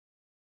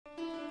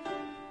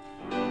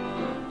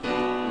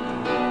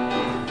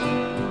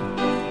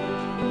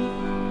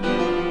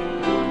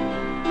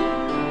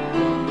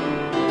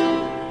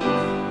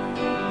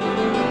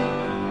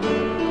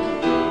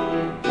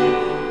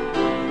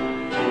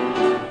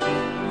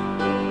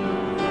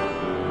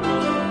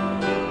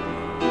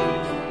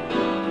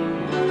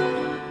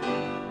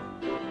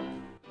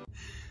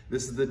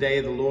This is the day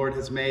the Lord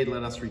has made.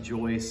 Let us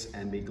rejoice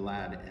and be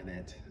glad in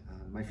it.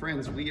 My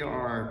friends, we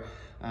are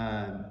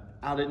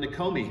out at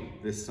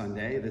NaCoMe this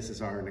Sunday. This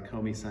is our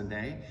NaCoMe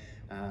Sunday.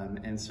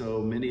 And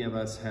so many of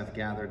us have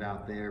gathered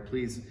out there.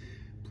 Please,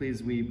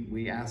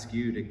 we ask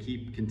you to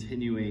keep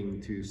continuing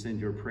to send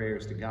your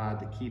prayers to God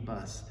to keep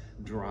us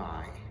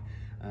dry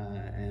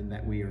and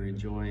that we are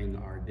enjoying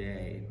our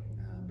day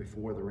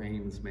before the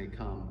rains may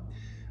come.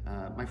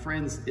 My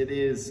friends, it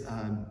is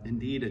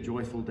indeed a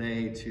joyful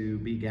day to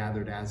be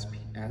gathered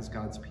as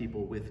God's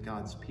people, with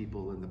God's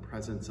people in the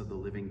presence of the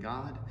living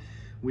God.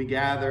 We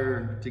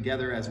gather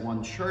together as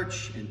one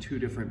church in two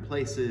different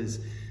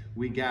places.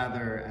 We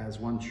gather as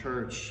one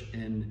church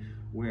in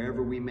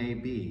wherever we may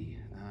be,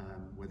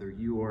 whether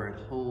you are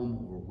at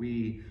home or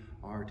we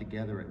are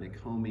together at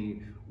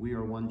NaCoMe. We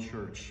are one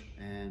church,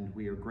 and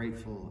we are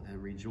grateful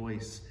and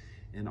rejoice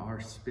in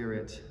our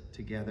spirit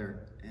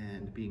together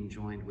and being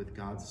joined with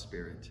God's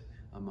Spirit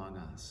among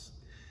us.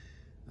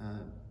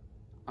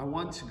 I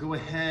want to go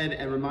ahead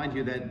and remind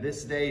you that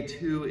this day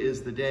too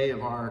is the day of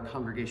our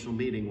congregational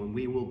meeting when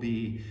we will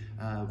be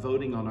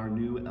voting on our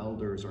new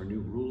elders, our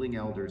new ruling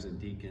elders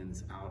and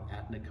deacons out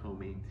at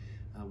NaCoMe.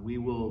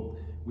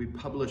 We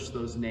published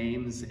those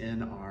names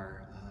in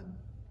our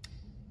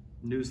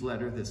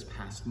newsletter this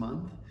past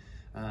month.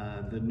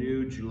 The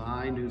new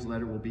July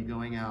newsletter will be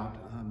going out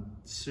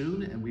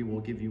soon, and we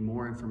will give you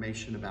more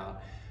information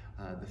about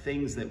the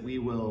things that we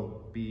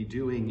will be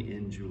doing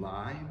in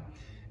July,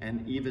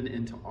 and even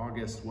into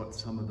August, what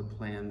some of the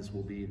plans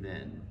will be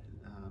then.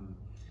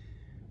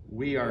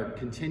 We are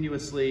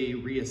continuously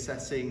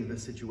reassessing the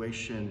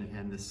situation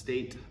and the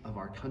state of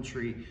our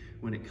country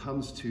when it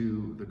comes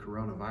to the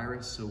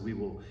coronavirus, so we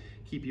will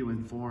keep you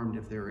informed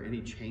if there are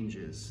any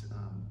changes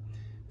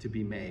to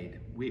be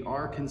made. We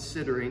are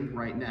considering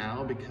right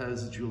now,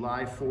 because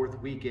July 4th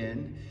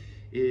weekend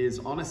is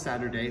on a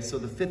Saturday, so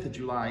the 5th of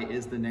July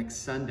is the next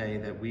Sunday,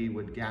 that we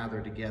would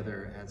gather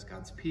together as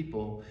God's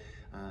people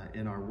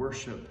in our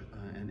worship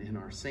and in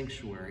our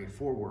sanctuary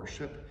for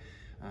worship.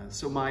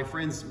 So my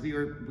friends, we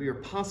are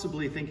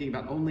possibly thinking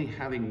about only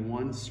having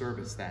one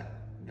service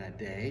that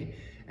day,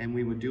 and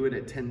we would do it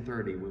at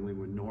 10:30 when we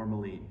would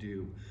normally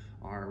do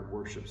our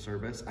worship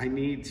service. I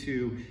need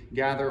to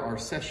gather our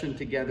session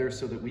together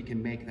so that we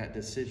can make that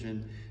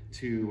decision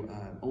to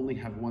only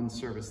have one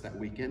service that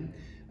weekend.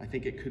 I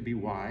think it could be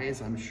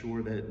wise. I'm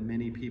sure that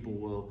many people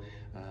will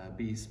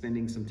be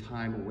spending some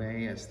time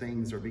away as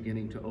things are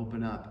beginning to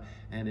open up,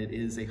 and it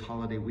is a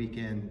holiday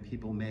weekend.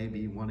 People may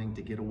be wanting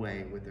to get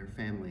away with their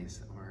families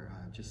or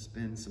just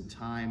spend some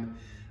time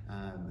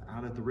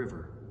out at the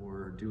river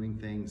or doing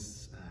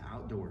things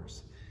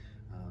outdoors.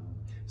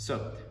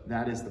 So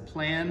that is the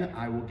plan.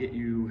 I will get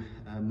you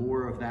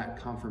more of that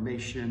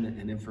confirmation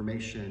and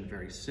information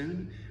very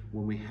soon.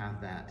 When we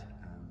have that,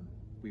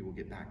 we will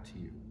get back to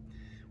you.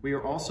 We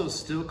are also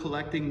still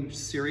collecting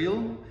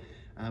cereal.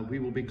 We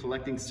will be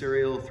collecting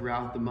cereal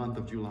throughout the month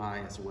of July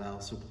as well.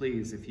 So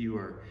please, if you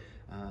are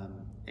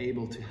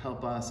able to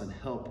help us and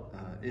help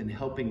in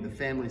helping the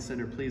Family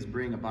Center, please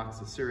bring a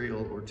box of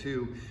cereal or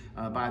two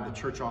by the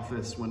church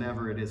office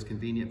whenever it is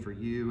convenient for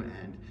you,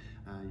 and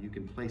you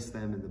can place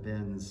them in the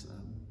bins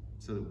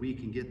so that we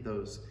can get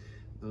those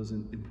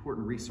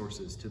important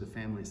resources to the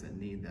families that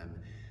need them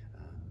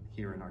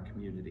here in our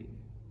community.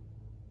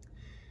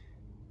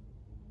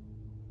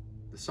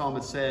 The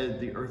psalmist said,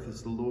 "The earth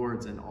is the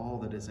Lord's and all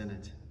that is in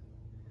it,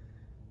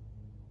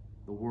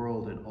 the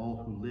world and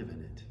all who live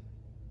in it."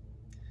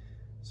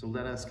 So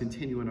let us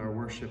continue in our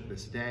worship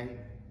this day,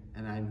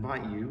 and I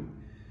invite you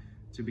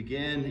to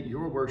begin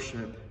your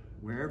worship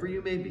wherever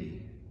you may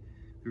be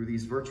through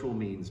these virtual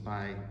means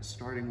by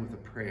starting with a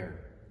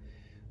prayer.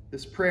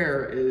 This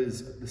prayer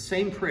is the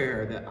same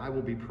prayer that I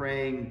will be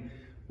praying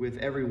with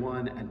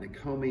everyone at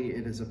NaCoMe.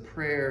 It is a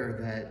prayer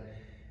that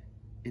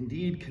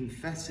indeed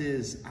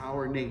confesses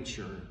our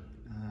nature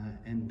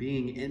and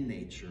being in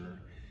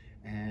nature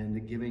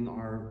and giving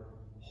our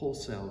whole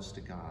selves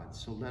to God.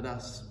 So let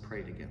us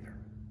pray together.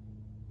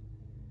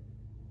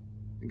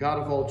 God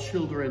of all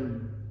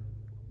children,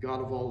 God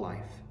of all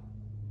life,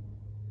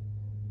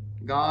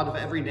 God of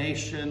every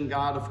nation,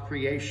 God of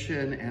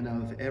creation and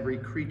of every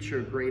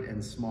creature, great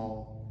and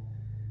small,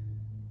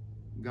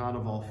 God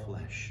of all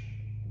flesh,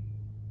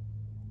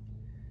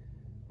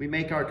 we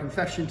make our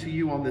confession to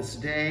you on this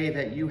day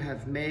that you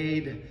have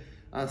made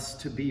us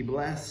to be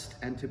blessed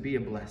and to be a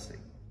blessing,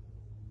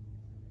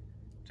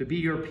 to be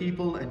your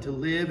people and to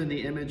live in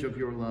the image of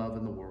your love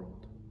in the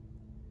world.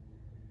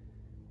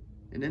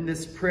 And in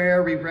this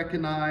prayer, we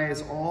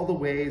recognize all the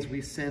ways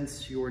we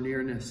sense your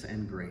nearness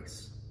and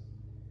grace.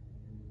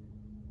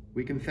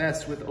 We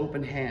confess with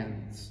open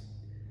hands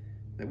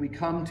that we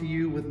come to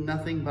you with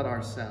nothing but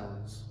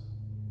ourselves,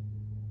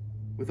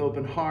 with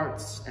open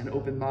hearts and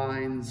open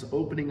minds,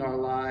 opening our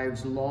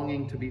lives,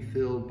 longing to be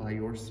filled by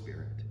your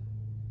Spirit.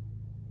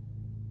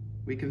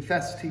 We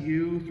confess to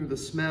you through the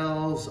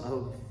smells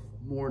of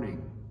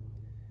morning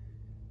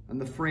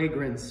and the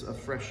fragrance of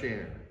fresh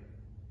air.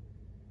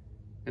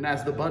 And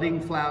as the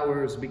budding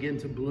flowers begin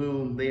to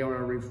bloom, they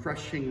are a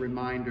refreshing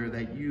reminder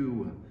that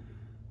you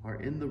are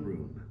in the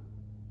room.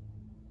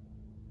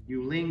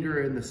 You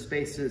linger in the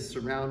spaces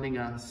surrounding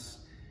us,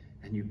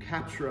 and you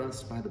capture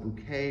us by the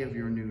bouquet of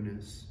your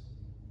newness.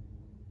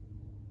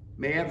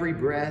 May every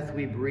breath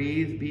we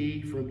breathe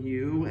be from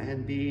you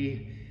and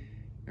be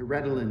a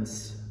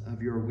redolence of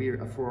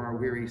for our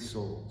weary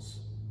souls.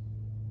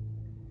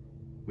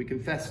 We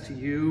confess to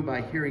you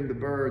by hearing the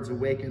birds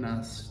awaken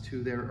us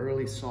to their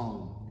early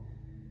song,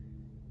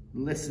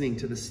 listening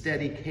to the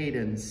steady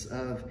cadence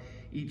of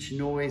each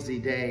noisy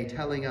day,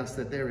 telling us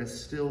that there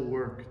is still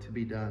work to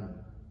be done.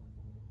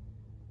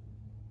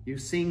 You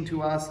sing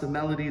to us the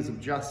melodies of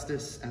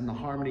justice and the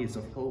harmonies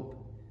of hope.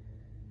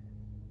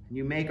 And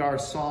you make our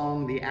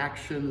song the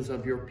actions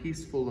of your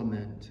peaceful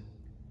lament,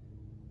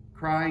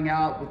 crying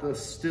out with a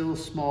still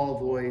small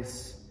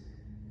voice,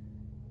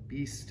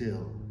 "Be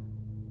still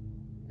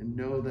and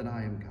know that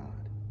I am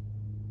God."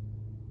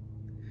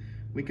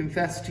 We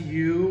confess to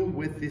you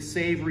with the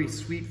savory,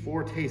 sweet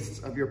foretastes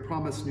of your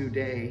promised new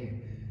day,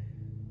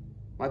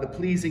 by the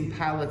pleasing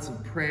palates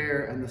of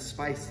prayer and the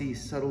spicy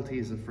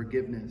subtleties of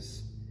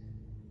forgiveness.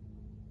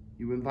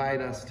 You invite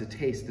us to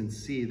taste and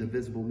see the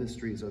visible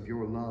mysteries of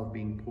your love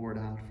being poured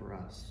out for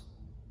us.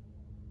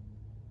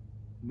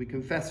 We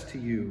confess to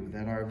you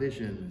that our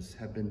visions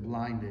have been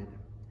blinded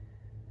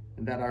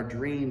and that our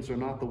dreams are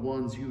not the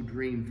ones you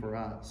dream for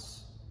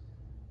us.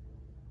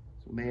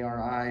 So may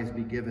our eyes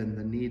be given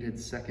the needed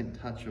second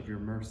touch of your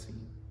mercy,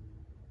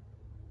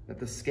 that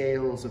the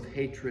scales of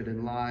hatred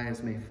and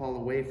lies may fall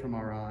away from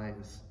our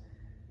eyes,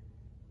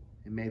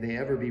 and may they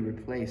ever be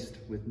replaced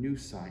with new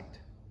sight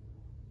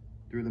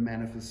through the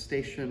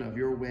manifestation of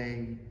your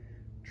way,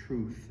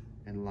 truth,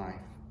 and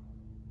life.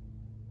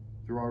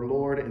 Through our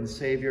Lord and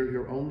Savior,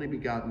 your only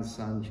begotten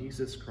Son,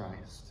 Jesus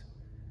Christ,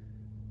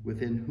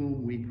 within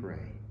whom we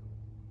pray.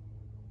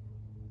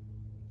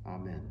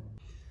 Amen.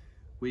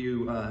 Will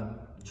you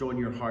join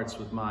your hearts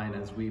with mine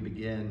as we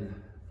begin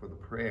for the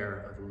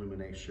prayer of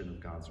illumination of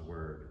God's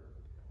word?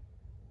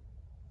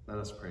 Let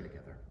us pray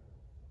together.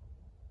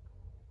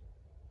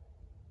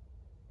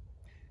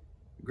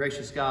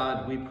 Gracious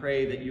God, we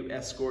pray that you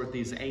escort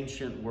these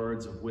ancient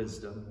words of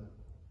wisdom,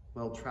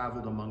 well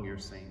traveled among your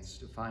saints,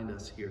 to find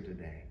us here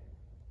today.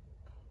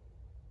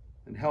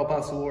 And help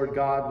us, Lord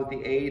God, with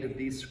the aid of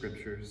these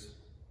scriptures,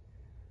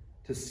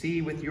 to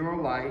see with your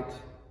light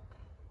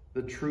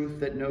the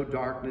truth that no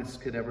darkness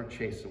could ever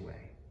chase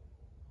away.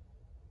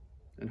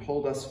 And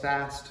hold us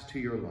fast to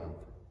your love,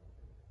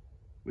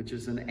 which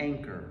is an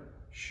anchor,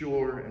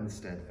 sure and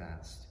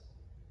steadfast,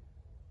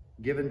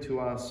 given to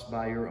us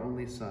by your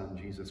only Son,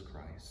 Jesus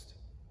Christ.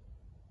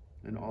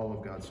 And all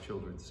of God's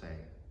children say,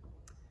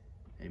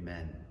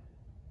 amen.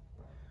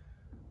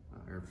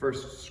 Our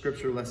first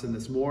scripture lesson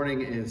this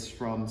morning is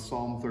from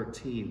Psalm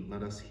 13.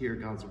 Let us hear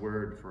God's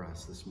word for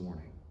us this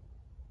morning.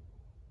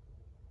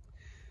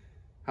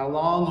 How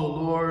long, O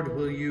Lord,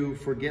 will you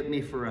forget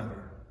me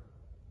forever?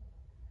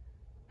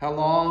 How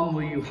long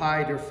will you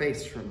hide your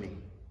face from me?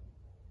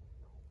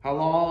 How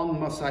long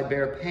must I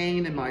bear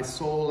pain in my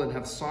soul and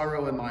have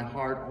sorrow in my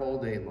heart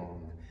all day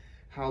long?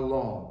 How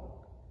long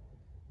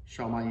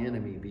shall my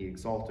enemy be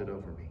exalted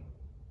over me?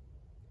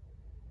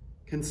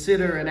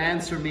 Consider and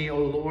answer me, O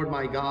Lord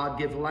my God.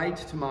 Give light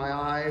to my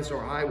eyes,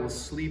 or I will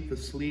sleep the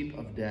sleep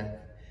of death,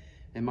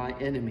 and my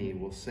enemy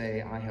will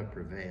say, I have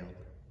prevailed.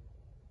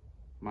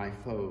 My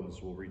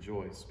foes will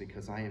rejoice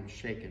because I am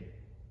shaken.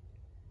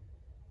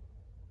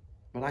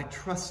 But I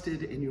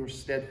trusted in your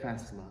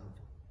steadfast love.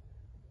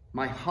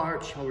 My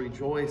heart shall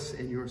rejoice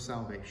in your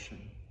salvation.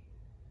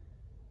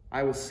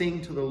 I will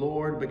sing to the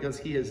Lord because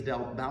he has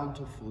dealt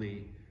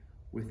bountifully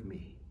with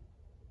me.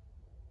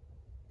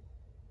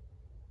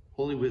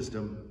 Holy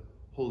wisdom,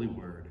 holy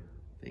word,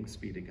 thanks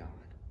be to God.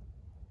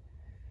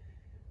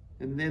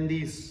 And then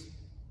these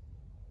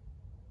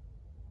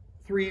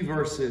 3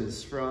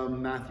 verses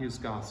from Matthew's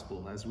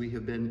gospel, as we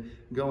have been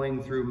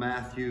going through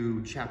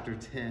Matthew chapter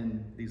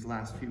 10 these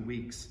last few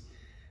weeks.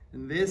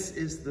 And this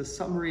is the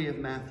summary of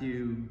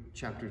Matthew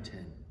chapter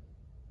 10.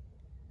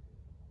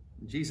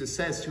 Jesus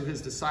says to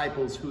his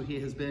disciples, who he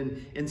has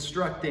been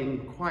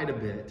instructing quite a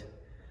bit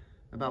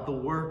about the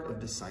work of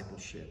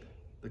discipleship,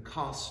 the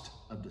cost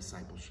of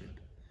discipleship,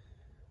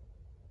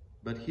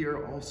 but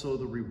here also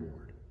the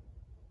reward.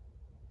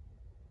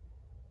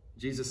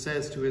 Jesus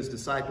says to his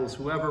disciples,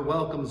 whoever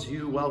welcomes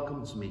you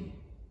welcomes me,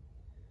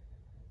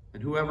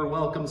 and whoever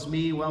welcomes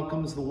me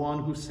welcomes the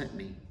one who sent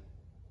me.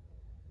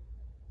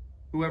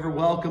 Whoever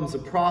welcomes a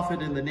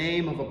prophet in the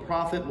name of a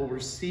prophet will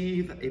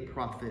receive a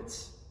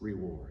prophet's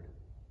reward.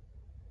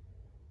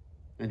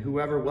 And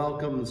whoever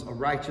welcomes a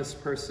righteous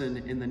person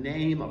in the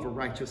name of a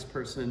righteous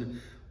person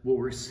will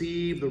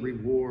receive the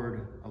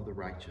reward of the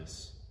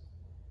righteous.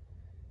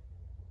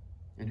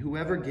 And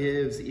whoever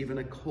gives even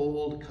a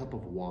cold cup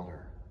of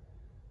water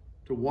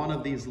to one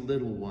of these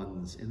little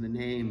ones in the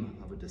name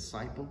of a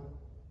disciple,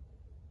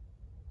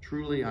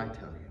 truly I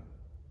tell you,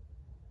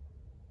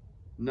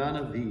 none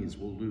of these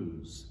will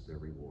lose their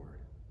reward.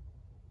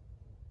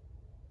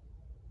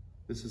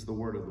 This is the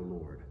word of the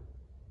Lord.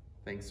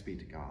 Thanks be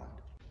to God.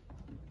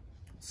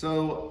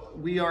 So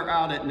we are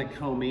out at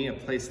NaCoMe, a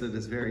place that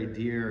is very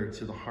dear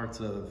to the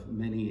hearts of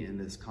many in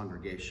this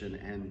congregation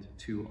and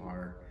to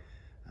our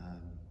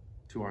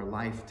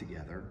life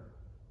together.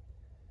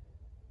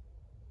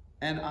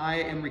 And I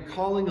am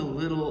recalling a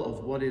little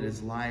of what it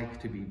is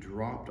like to be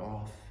dropped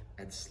off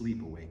at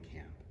sleepaway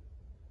camp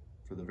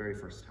for the very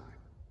first time.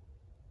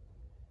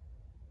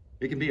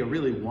 It can be a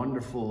really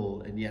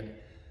wonderful and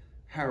yet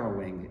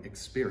harrowing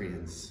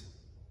experience.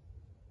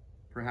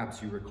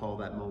 Perhaps you recall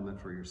that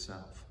moment for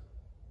yourself.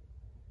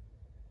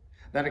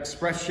 That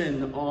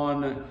expression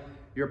on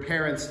your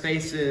parents'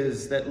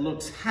 faces that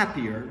looks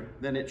happier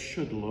than it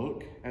should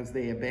look as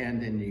they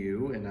abandon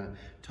you in a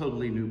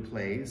totally new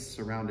place,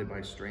 surrounded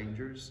by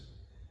strangers.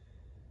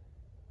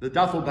 The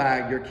duffel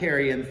bag you're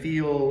carrying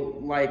feel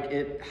like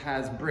it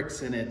has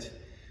bricks in it.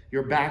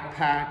 Your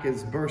backpack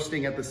is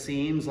bursting at the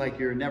seams like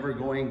you're never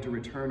going to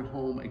return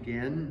home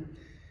again.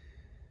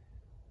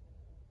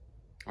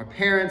 Our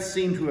parents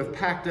seem to have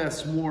packed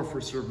us more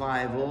for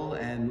survival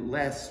and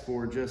less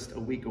for just a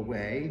week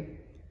away.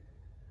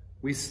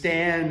 We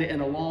stand in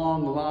a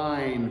long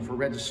line for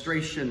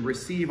registration,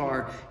 receive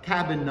our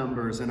cabin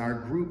numbers and our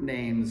group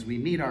names. We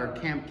meet our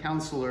camp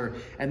counselor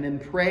and then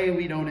pray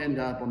we don't end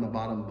up on the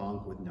bottom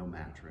bunk with no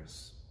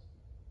mattress.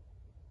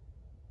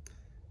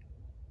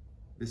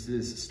 This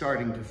is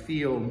starting to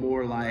feel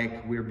more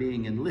like we're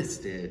being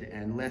enlisted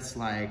and less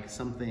like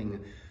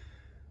something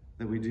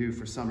that we do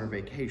for summer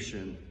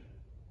vacation.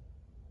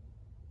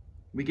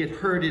 We get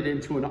herded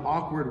into an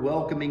awkward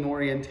welcoming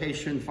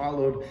orientation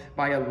followed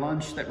by a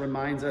lunch that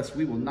reminds us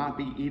we will not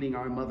be eating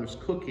our mother's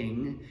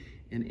cooking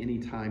in any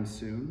time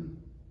soon.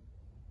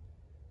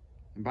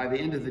 And by the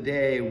end of the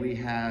day, we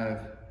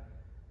have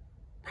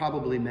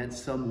probably met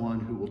someone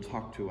who will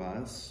talk to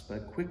us,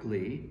 but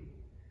quickly,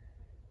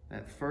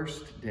 that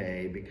first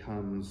day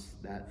becomes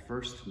that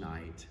first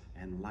night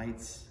and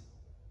lights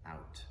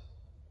out.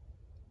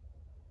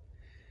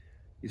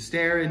 You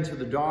stare into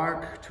the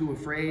dark, too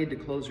afraid to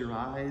close your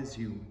eyes.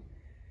 You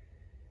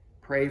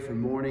pray for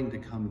morning to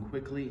come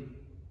quickly.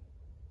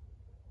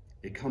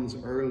 It comes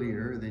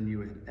earlier than you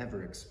had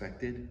ever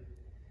expected.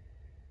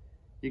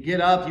 You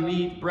get up, you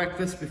eat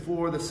breakfast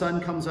before the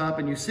sun comes up,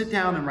 and you sit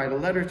down and write a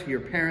letter to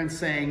your parents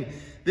saying,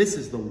 "This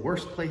is the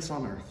worst place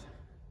on earth.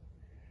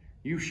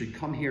 You should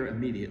come here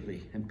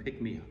immediately and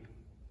pick me up."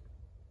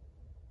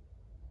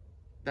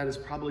 That is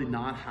probably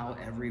not how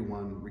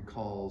everyone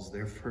recalls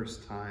their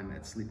first time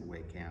at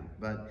sleepaway camp,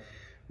 but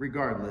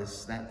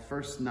regardless, that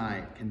first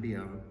night can be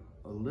a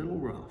little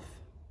rough.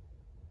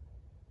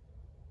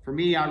 For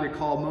me, I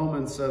recall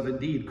moments of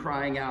indeed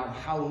crying out,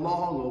 "How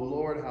long, O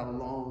Lord, how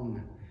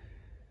long?"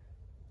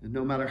 And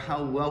no matter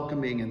how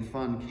welcoming and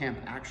fun camp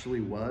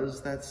actually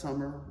was that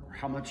summer, or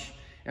how much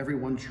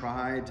everyone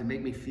tried to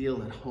make me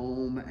feel at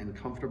home and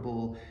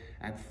comfortable,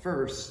 at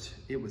first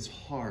it was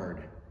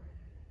hard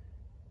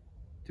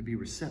to be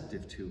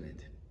receptive to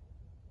it.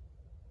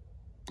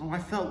 Oh, I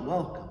felt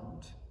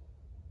welcomed,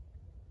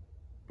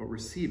 but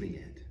receiving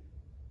it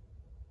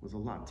was a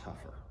lot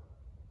tougher.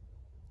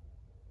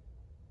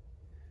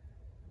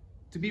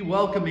 To be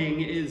welcoming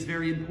is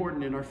very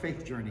important in our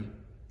faith journey.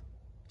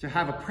 To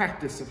have a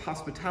practice of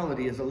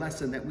hospitality is a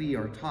lesson that we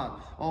are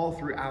taught all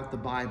throughout the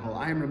Bible.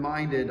 I am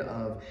reminded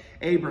of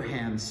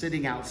Abraham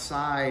sitting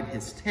outside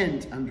his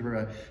tent under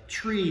a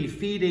tree,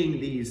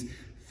 feeding these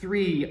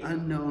 3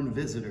 unknown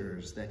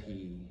visitors that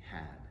he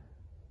had.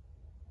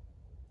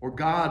 Or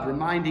God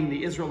reminding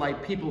the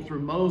Israelite people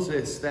through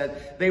Moses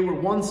that they were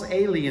once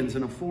aliens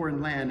in a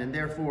foreign land, and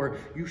therefore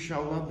you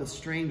shall love the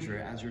stranger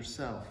as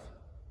yourself.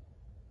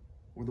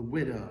 Or the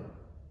widow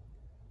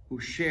who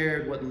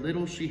shared what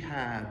little she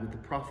had with the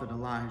prophet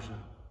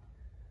Elijah,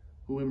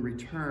 who in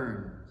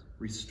return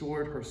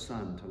restored her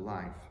son to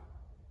life.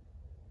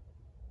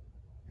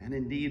 And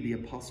indeed the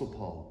Apostle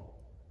Paul,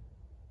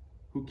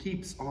 who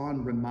keeps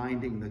on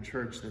reminding the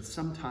church that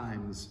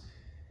sometimes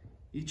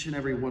each and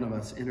every one of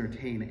us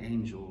entertain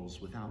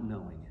angels without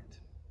knowing it.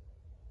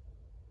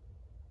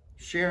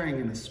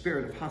 Sharing in the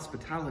spirit of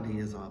hospitality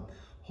is a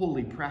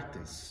holy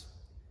practice.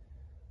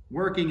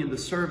 Working in the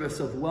service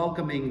of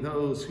welcoming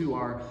those who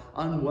are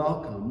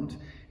unwelcomed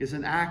is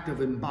an act of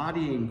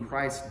embodying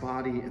Christ's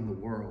body in the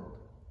world.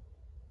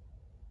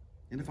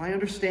 And if I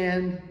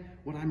understand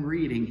what I'm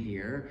reading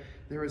here,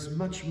 there is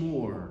much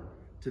more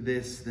to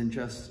this than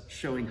just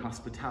showing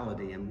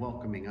hospitality and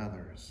welcoming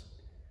others.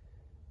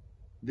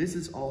 This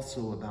is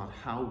also about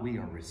how we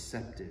are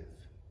receptive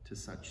to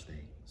such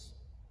things.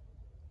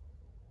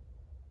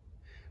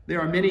 There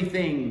are many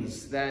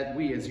things that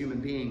we as human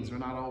beings are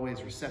not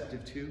always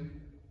receptive to.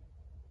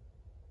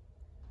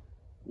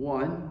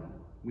 One,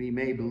 we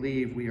may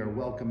believe we are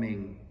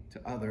welcoming to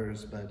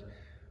others, but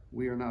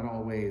we are not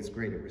always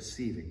great at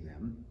receiving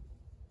them.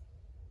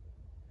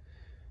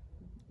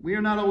 We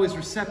are not always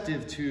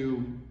receptive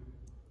to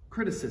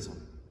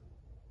criticism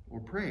or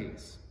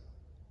praise.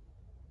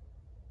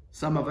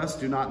 Some of us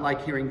do not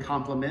like hearing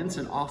compliments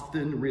and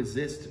often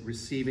resist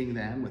receiving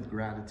them with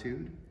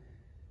gratitude.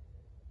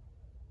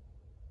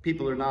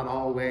 People are not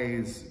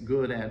always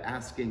good at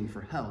asking for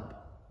help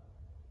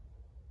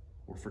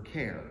or for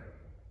care.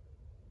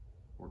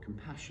 or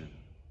compassion.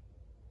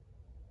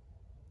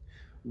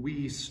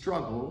 We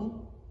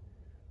struggle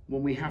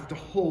when we have to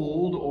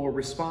hold or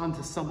respond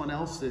to someone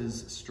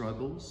else's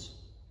struggles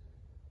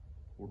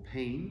or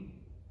pain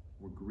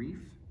or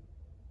grief.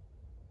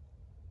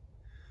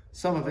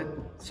 Some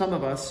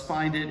of us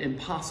find it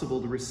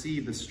impossible to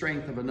receive the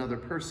strength of another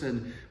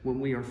person when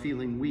we are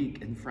feeling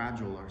weak and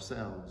fragile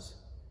ourselves.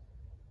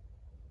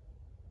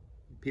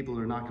 People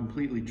are not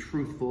completely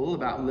truthful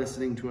about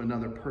listening to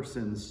another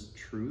person's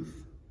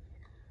truth,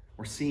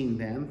 or seeing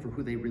them for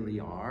who they really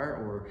are,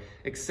 or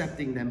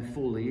accepting them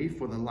fully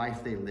for the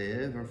life they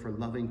live, or for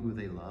loving who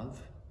they love.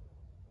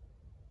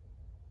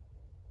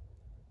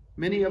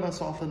 Many of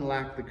us often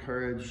lack the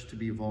courage to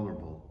be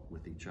vulnerable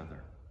with each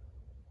other.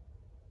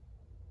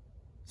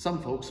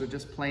 Some folks are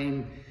just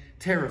plain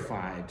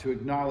terrified to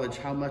acknowledge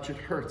how much it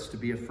hurts to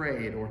be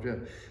afraid, or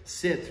to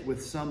sit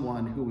with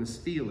someone who is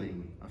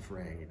feeling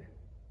afraid.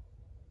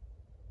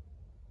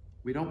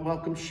 We don't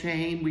welcome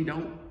shame. We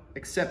don't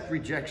accept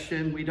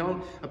rejection. We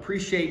don't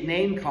appreciate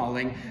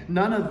name-calling,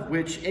 none of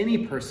which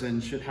any person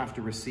should have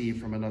to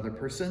receive from another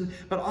person,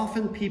 but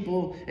often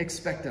people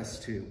expect us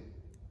to,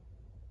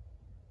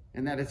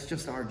 and that it's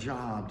just our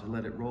job to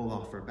let it roll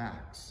off our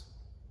backs.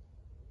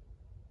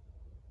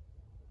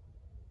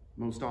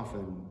 Most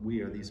often,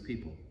 we are these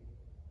people.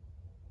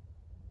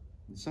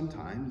 And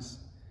sometimes,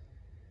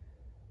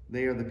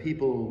 they are the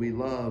people we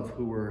love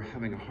who we're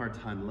having a hard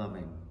time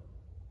loving.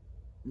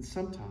 And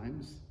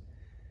sometimes,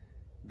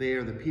 they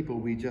are the people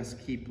we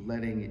just keep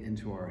letting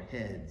into our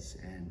heads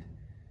and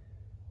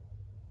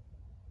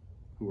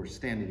who are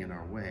standing in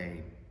our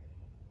way.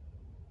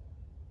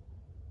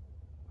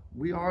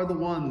 We are the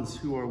ones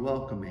who are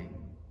welcoming.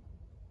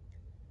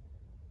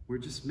 We're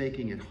just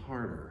making it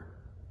harder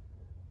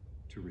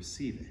to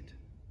receive it.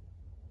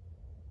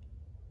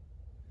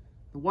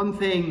 The one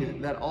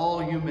thing that all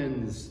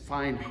humans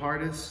find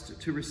hardest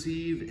to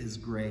receive is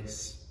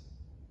grace.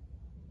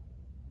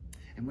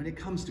 And when it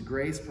comes to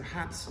grace,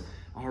 perhaps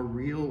our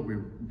real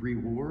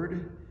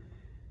reward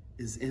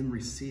is in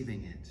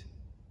receiving it.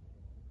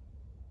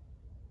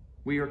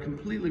 We are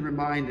completely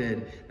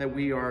reminded that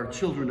we are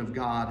children of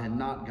God and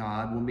not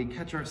God when we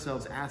catch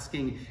ourselves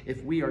asking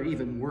if we are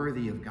even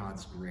worthy of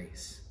God's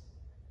grace.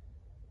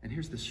 And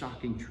here's the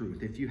shocking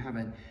truth. If you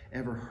haven't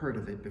ever heard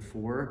of it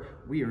before,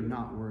 we are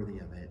not worthy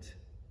of it.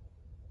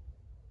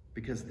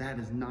 Because that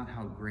is not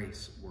how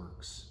grace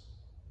works.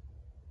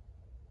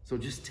 So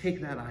just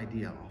take that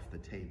idea off the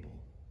table.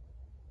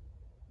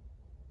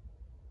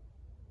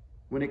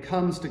 When it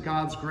comes to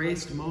God's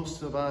grace,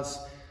 most of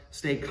us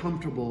stay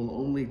comfortable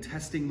only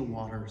testing the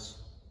waters.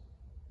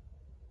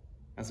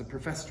 As a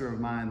professor of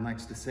mine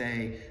likes to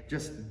say,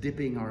 just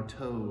dipping our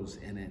toes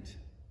in it.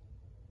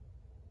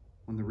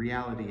 When the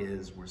reality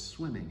is we're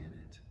swimming in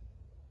it.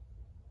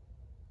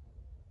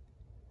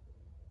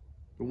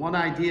 The one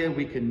idea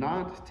we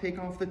cannot take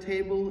off the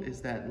table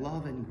is that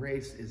love and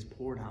grace is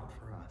poured out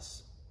for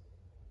us.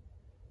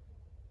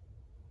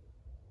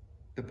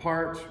 The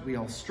part we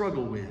all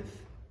struggle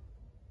with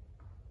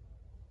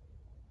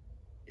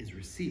is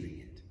receiving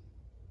it.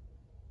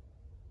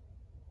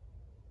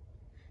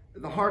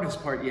 The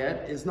hardest part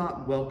yet is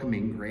not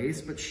welcoming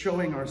grace, but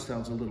showing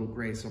ourselves a little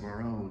grace of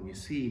our own. You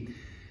see,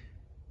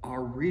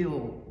 our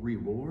real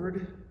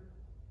reward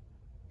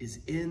is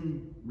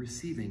in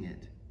receiving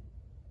it.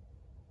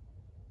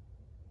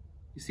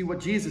 You see, what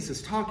Jesus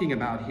is talking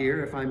about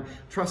here, if I'm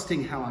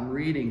trusting how I'm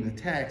reading the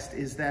text,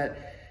 is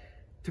that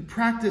to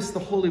practice the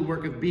holy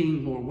work of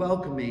being more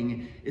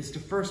welcoming is to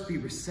first be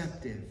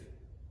receptive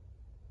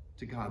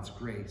to God's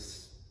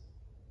grace.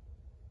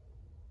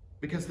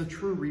 Because the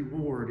true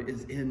reward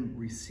is in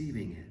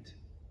receiving it.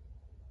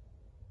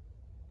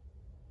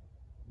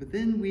 But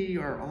then we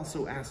are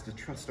also asked to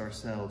trust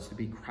ourselves to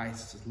be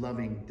Christ's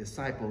loving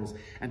disciples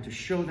and to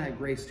show that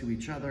grace to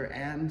each other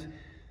and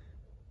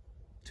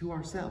to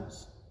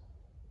ourselves.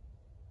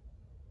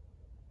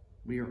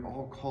 We are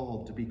all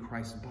called to be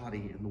Christ's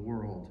body in the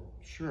world,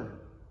 sure.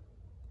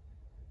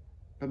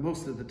 But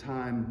most of the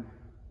time,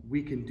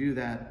 we can do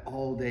that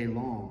all day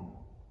long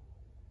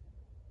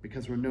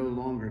because we're no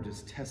longer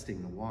just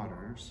testing the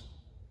waters,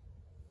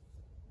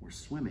 we're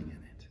swimming in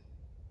it.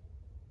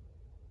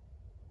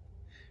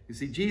 You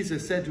see,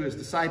 Jesus said to his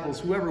disciples,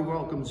 whoever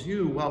welcomes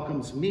you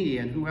welcomes me,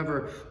 and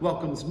whoever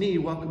welcomes me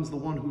welcomes the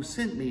one who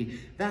sent me.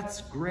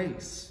 That's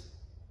grace.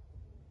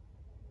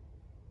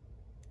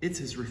 It's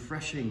as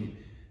refreshing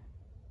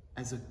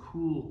as a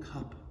cool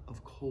cup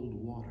of cold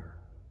water.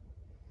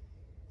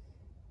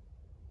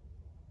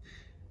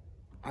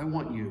 I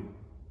want you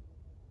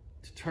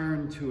to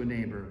turn to a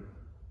neighbor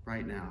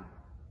right now,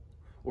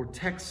 or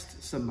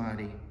text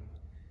somebody,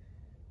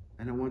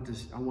 and I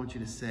want you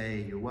to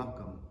say, you're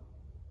welcome.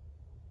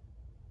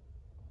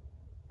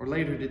 Or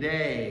later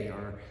today,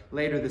 or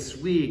later this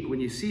week, when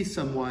you see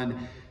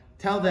someone,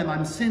 tell them,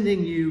 I'm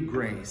sending you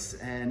grace.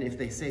 And if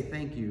they say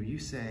thank you, you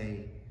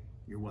say,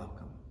 you're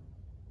welcome.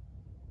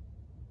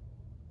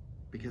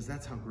 Because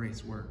that's how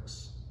grace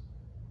works.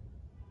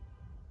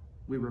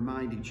 We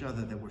remind each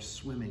other that we're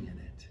swimming in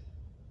it.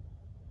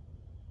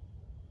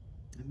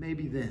 And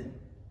maybe then,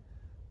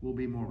 we'll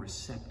be more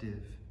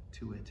receptive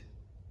to it.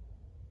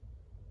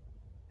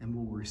 And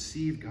we'll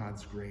receive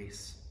God's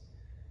grace.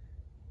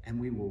 And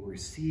we will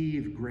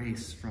receive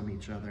grace from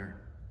each other.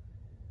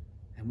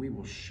 And we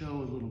will show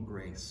a little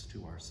grace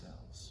to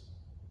ourselves.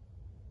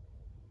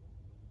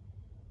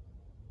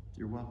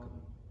 You're welcome.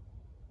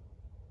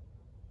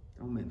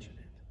 Don't mention it.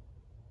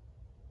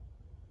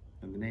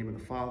 In the name of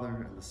the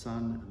Father, and the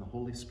Son, and the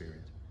Holy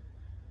Spirit,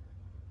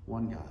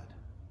 one God.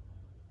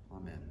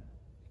 Amen.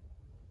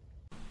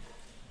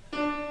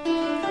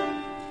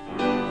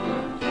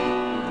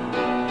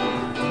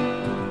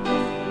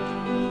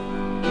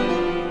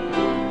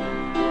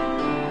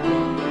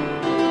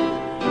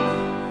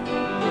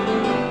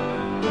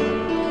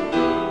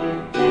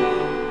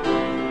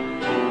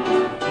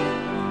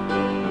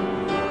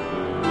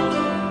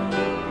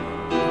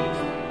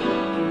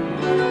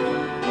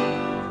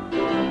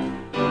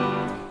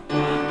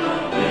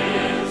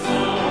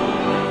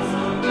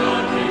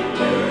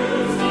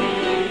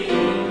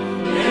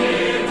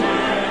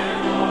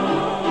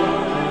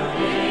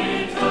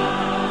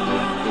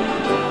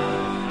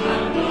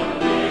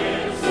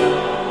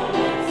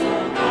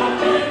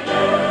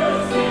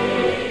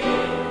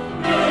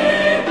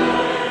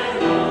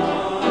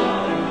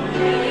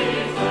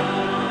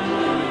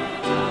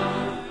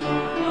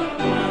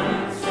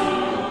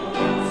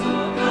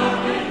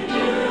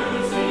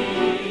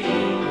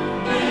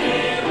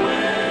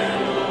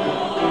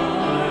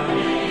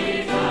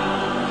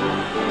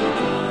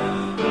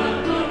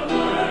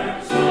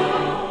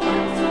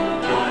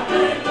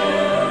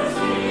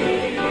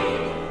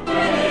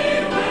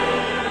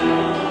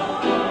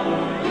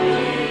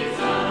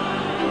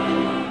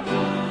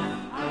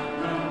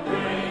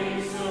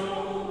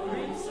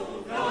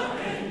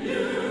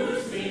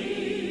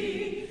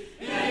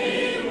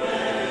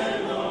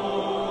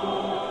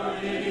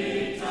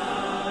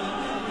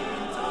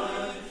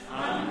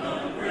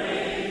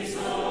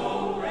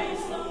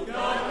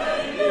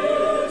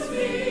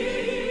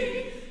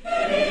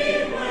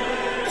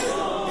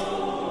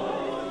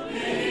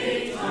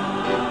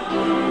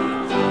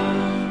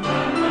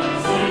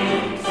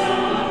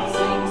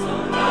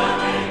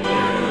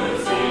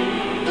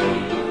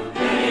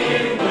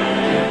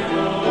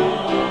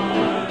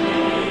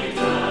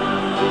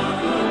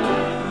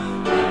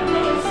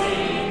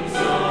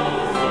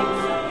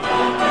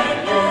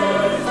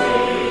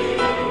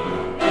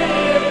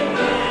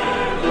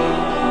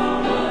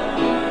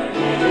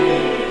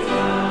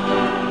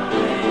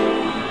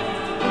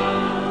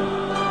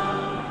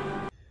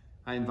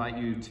 I invite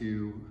you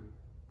to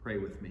pray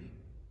with me.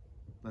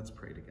 Let's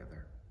pray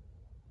together.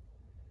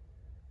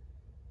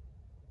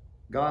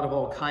 God of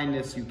all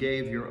kindness, you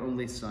gave your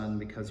only Son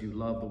because you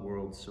love the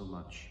world so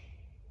much.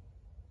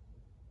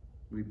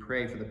 We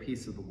pray for the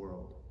peace of the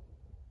world.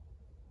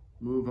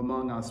 Move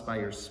among us by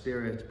your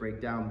Spirit,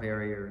 break down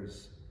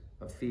barriers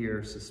of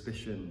fear,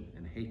 suspicion,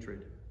 and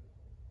hatred.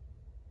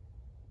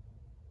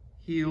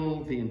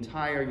 Heal the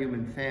entire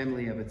human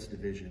family of its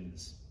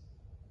divisions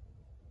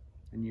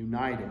and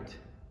unite it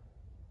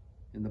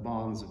in the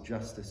bonds of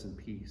justice and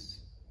peace.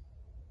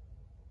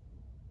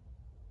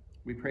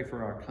 We pray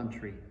for our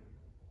country.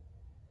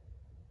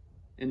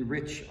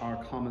 Enrich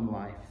our common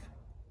life.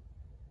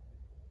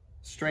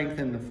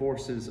 Strengthen the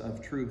forces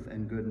of truth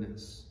and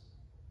goodness.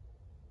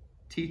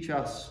 Teach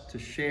us to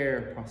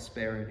share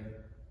prosperity,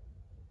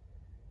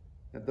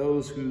 that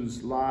those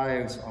whose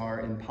lives are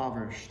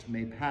impoverished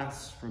may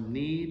pass from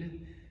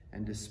need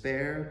and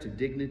despair to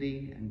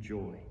dignity and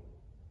joy.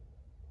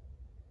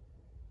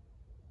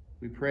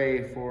 We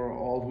pray for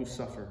all who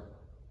suffer.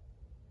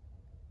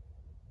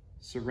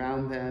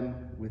 Surround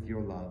them with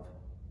your love.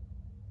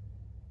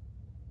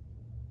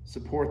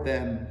 Support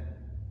them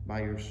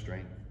by your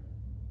strength.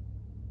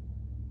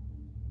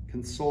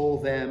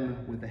 Console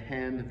them with the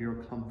hand of your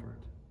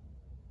comfort.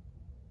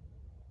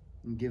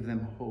 And give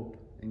them hope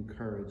and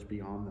courage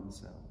beyond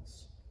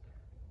themselves.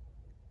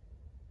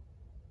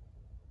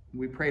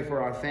 We pray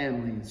for our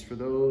families, for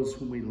those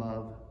whom we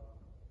love.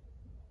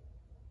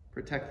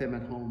 Protect them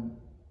at home.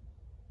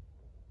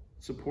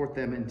 Support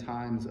them in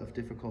times of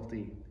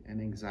difficulty and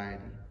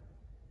anxiety,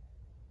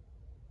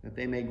 that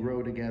they may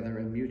grow together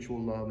in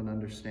mutual love and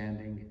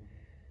understanding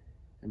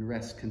and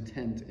rest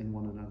content in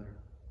one another.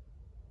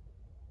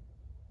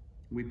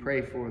 We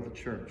pray for the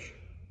church.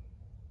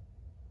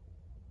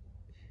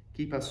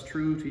 Keep us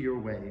true to your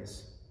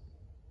ways.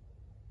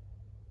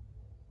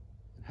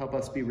 Help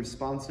us be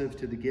responsive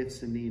to the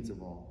gifts and needs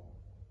of all.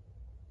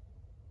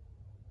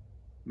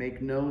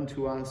 Make known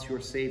to us your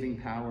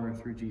saving power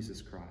through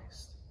Jesus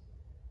Christ.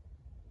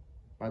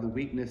 By the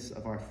weakness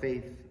of our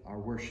faith, our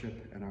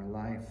worship, and our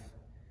life,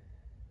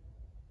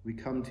 we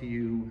come to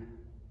you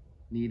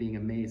needing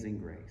amazing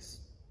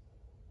grace.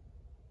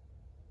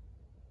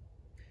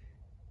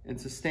 And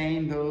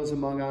sustain those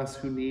among us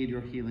who need your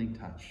healing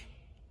touch.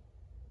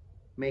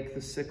 Make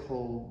the sick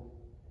whole,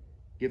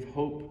 give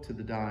hope to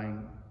the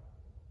dying,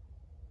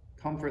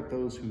 comfort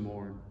those who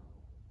mourn,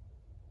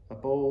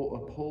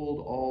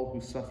 uphold all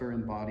who suffer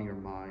in body or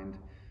mind,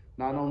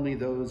 not only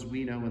those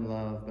we know and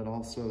love, but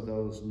also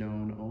those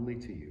known only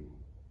to you.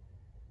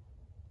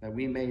 that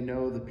we may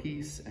know the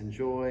peace and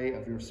joy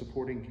of your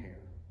supporting care.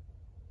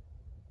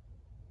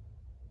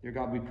 Dear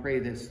God, we pray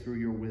this through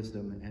your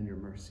wisdom and your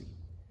mercy.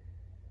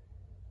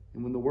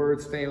 And when the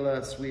words fail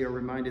us, we are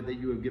reminded that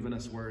you have given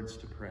us words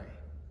to pray.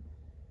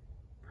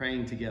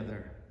 Praying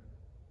together,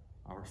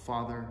 Our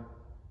Father,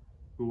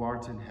 who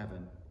art in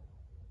heaven,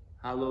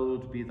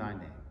 hallowed be thy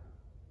name.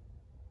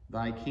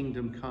 Thy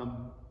kingdom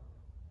come,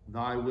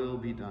 thy will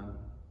be done,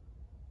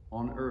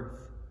 on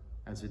earth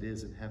as it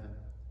is in heaven.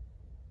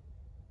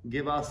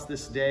 Give us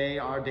this day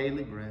our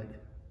daily bread,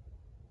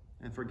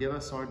 and forgive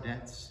us our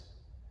debts,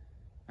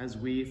 as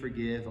we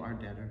forgive our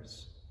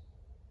debtors.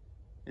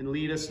 And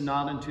lead us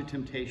not into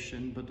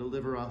temptation, but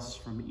deliver us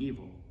from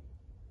evil.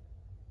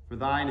 For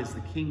thine is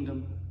the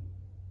kingdom,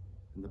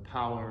 and the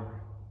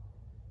power,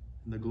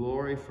 and the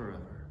glory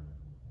forever.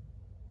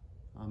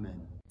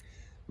 Amen.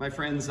 My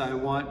friends, I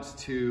want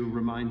to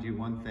remind you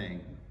one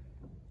thing,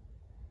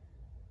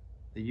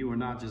 that you are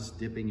not just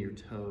dipping your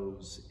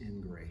toes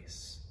in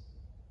grace,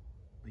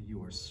 but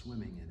you are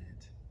swimming in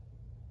it.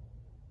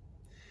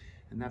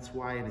 And that's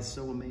why it is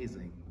so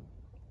amazing.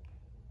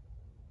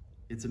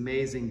 It's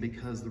amazing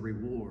because the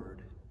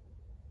reward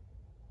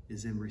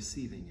is in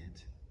receiving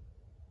it.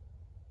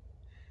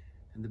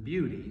 And the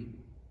beauty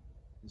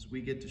is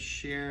we get to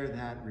share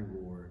that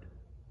reward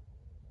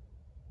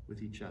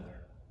with each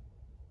other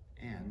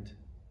and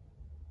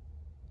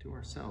to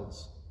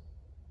ourselves.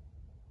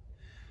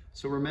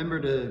 So remember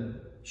to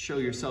show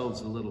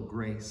yourselves a little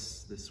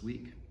grace this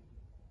week.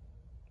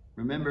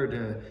 Remember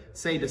to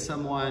say to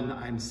someone,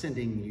 I'm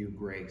sending you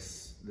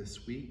grace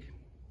this week,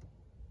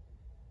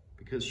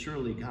 because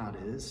surely God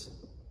is.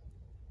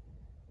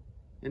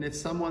 And if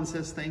someone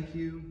says thank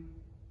you,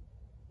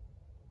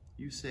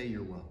 you say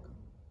you're welcome.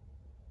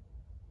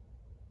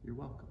 You're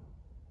welcome.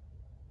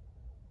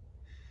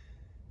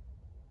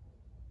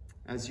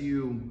 As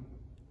you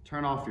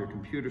turn off your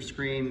computer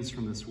screens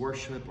from this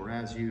worship, or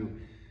as you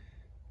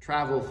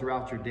travel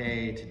throughout your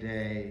day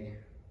today,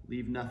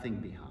 leave nothing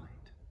behind,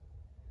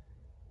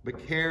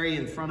 but carry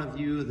in front of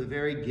you the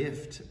very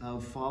gift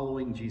of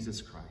following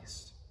Jesus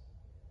Christ.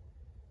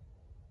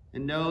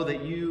 And know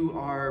that you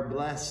are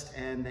blessed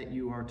and that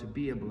you are to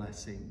be a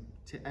blessing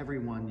to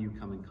everyone you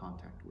come in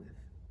contact with.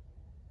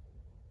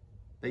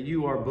 That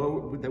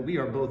we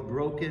are both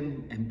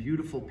broken and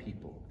beautiful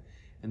people,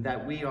 and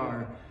that we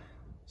are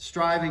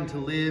striving to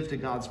live to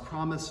God's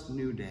promised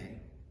new day.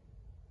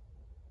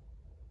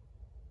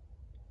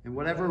 And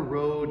whatever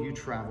road you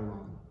travel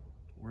on,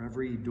 or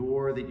every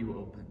door that you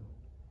open,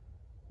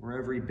 or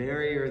every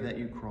barrier that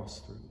you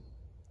cross through,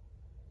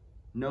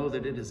 know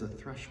that it is a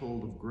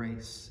threshold of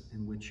grace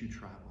in which you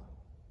travel.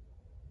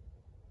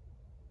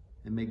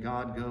 And may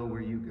God go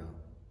where you go.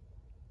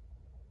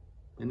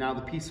 And now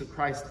the peace of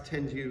Christ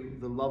attend you,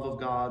 the love of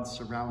God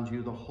surround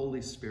you, the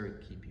Holy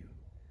Spirit keep you,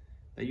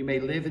 that you may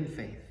live in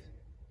faith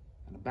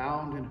and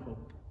abound in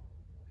hope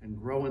and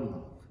grow in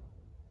love,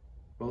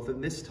 both in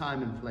this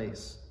time and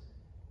place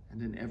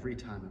and in every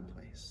time and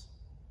place.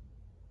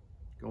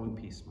 Go in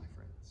peace, my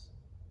friends.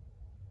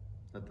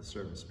 Let the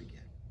service begin.